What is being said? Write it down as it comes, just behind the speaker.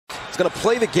going to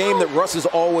play the game that Russ has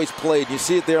always played. You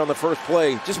see it there on the first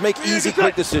play. Just make easy,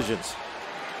 quick decisions.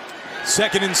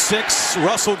 2nd and 6.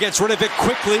 Russell gets rid of it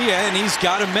quickly, and he's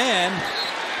got a man.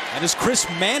 That is Chris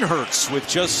Manhertz with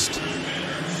just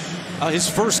his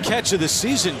first catch of the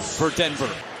season for Denver.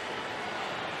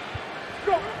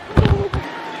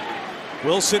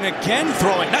 Wilson again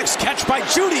throwing. Nice catch by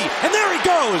Jeudy. And there he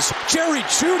goes. Jerry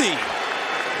Jeudy.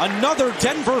 Another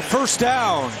Denver first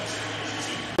down.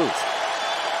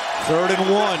 3rd and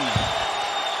 1.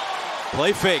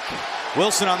 Play fake.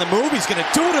 Wilson on the move. He's going to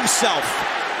do it himself.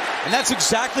 And that's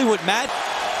exactly what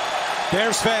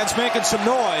Bears fans making some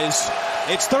noise.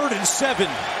 It's 3rd and 7.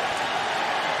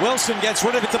 Wilson gets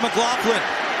rid of it to McLaughlin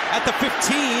at the 15,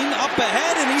 up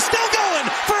ahead, and he's still going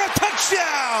for a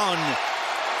touchdown.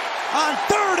 On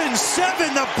 3rd and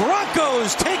 7, the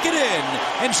Broncos take it in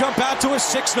and jump out to a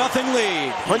 6-0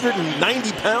 lead.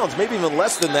 190 pounds, maybe even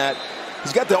less than that.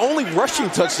 He's got the only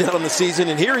rushing touchdown on the season,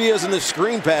 and here he is in this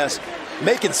screen pass,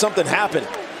 making something happen.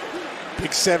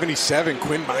 Big 77,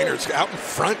 Quinn Miner's out in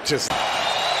front just.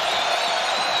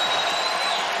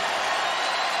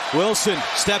 Wilson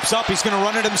steps up. He's going to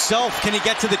run it himself. Can he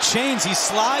get to the chains? He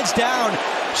slides down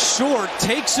short,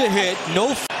 takes a hit.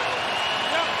 No.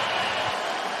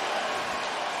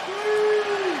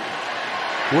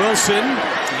 Wilson,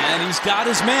 and he's got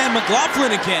his man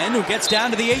McLaughlin again, who gets down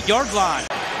to the 8-yard line.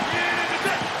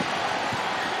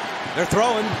 They're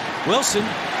throwing. Wilson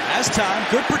has time.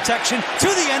 Good protection to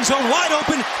the end zone. Wide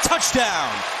open. Touchdown.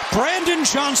 Brandon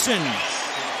Johnson.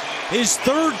 His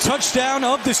 3rd touchdown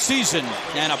of the season.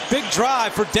 And a big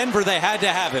drive for Denver. They had to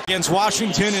have it against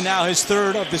Washington, and now his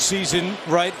 3rd of the season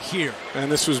right here.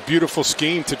 And this was beautiful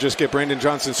scheme to just get Brandon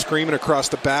Johnson screaming across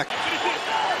the back.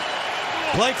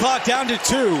 Play clock down to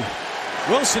 2.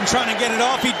 Wilson trying to get it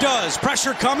off. He does.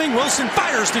 Pressure coming. Wilson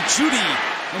fires to Jeudy.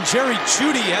 And Jerry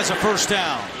Jeudy has a first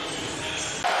down.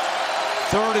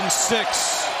 3rd and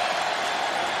 6.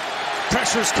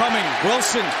 Pressure's coming.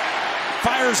 Wilson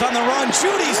fires on the run.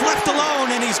 Judy's left alone,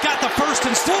 and he's got the first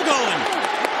and still going.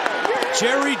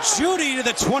 Jerry Jeudy to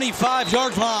the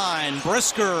 25-yard line.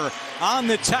 Brisker on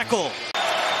the tackle.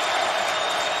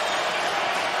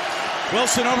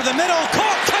 Wilson over the middle.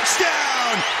 Caught. Touchdown.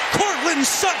 Cortland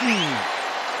Sutton.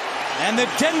 And the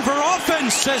Denver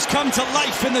offense has come to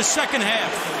life in the second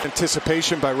half.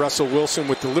 Anticipation by Russell Wilson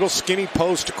with the little skinny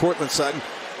post to Cortland Sutton.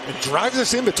 It drives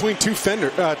us in between two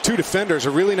defenders.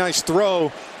 A really nice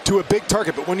throw to a big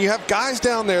target. But when you have guys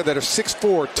down there that are 6'4",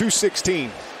 216,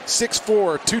 6'4",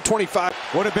 225.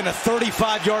 Would have been a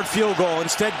 35-yard field goal.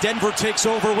 Instead, Denver takes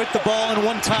over with the ball and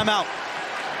 1 timeout.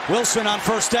 Wilson on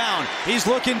first down. He's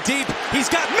looking deep. He's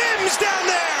got Mims down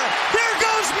there. There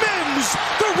goes Mims,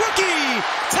 the rookie,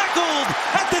 tackled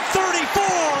at the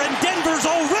 34, and Denver's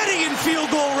already in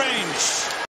field goal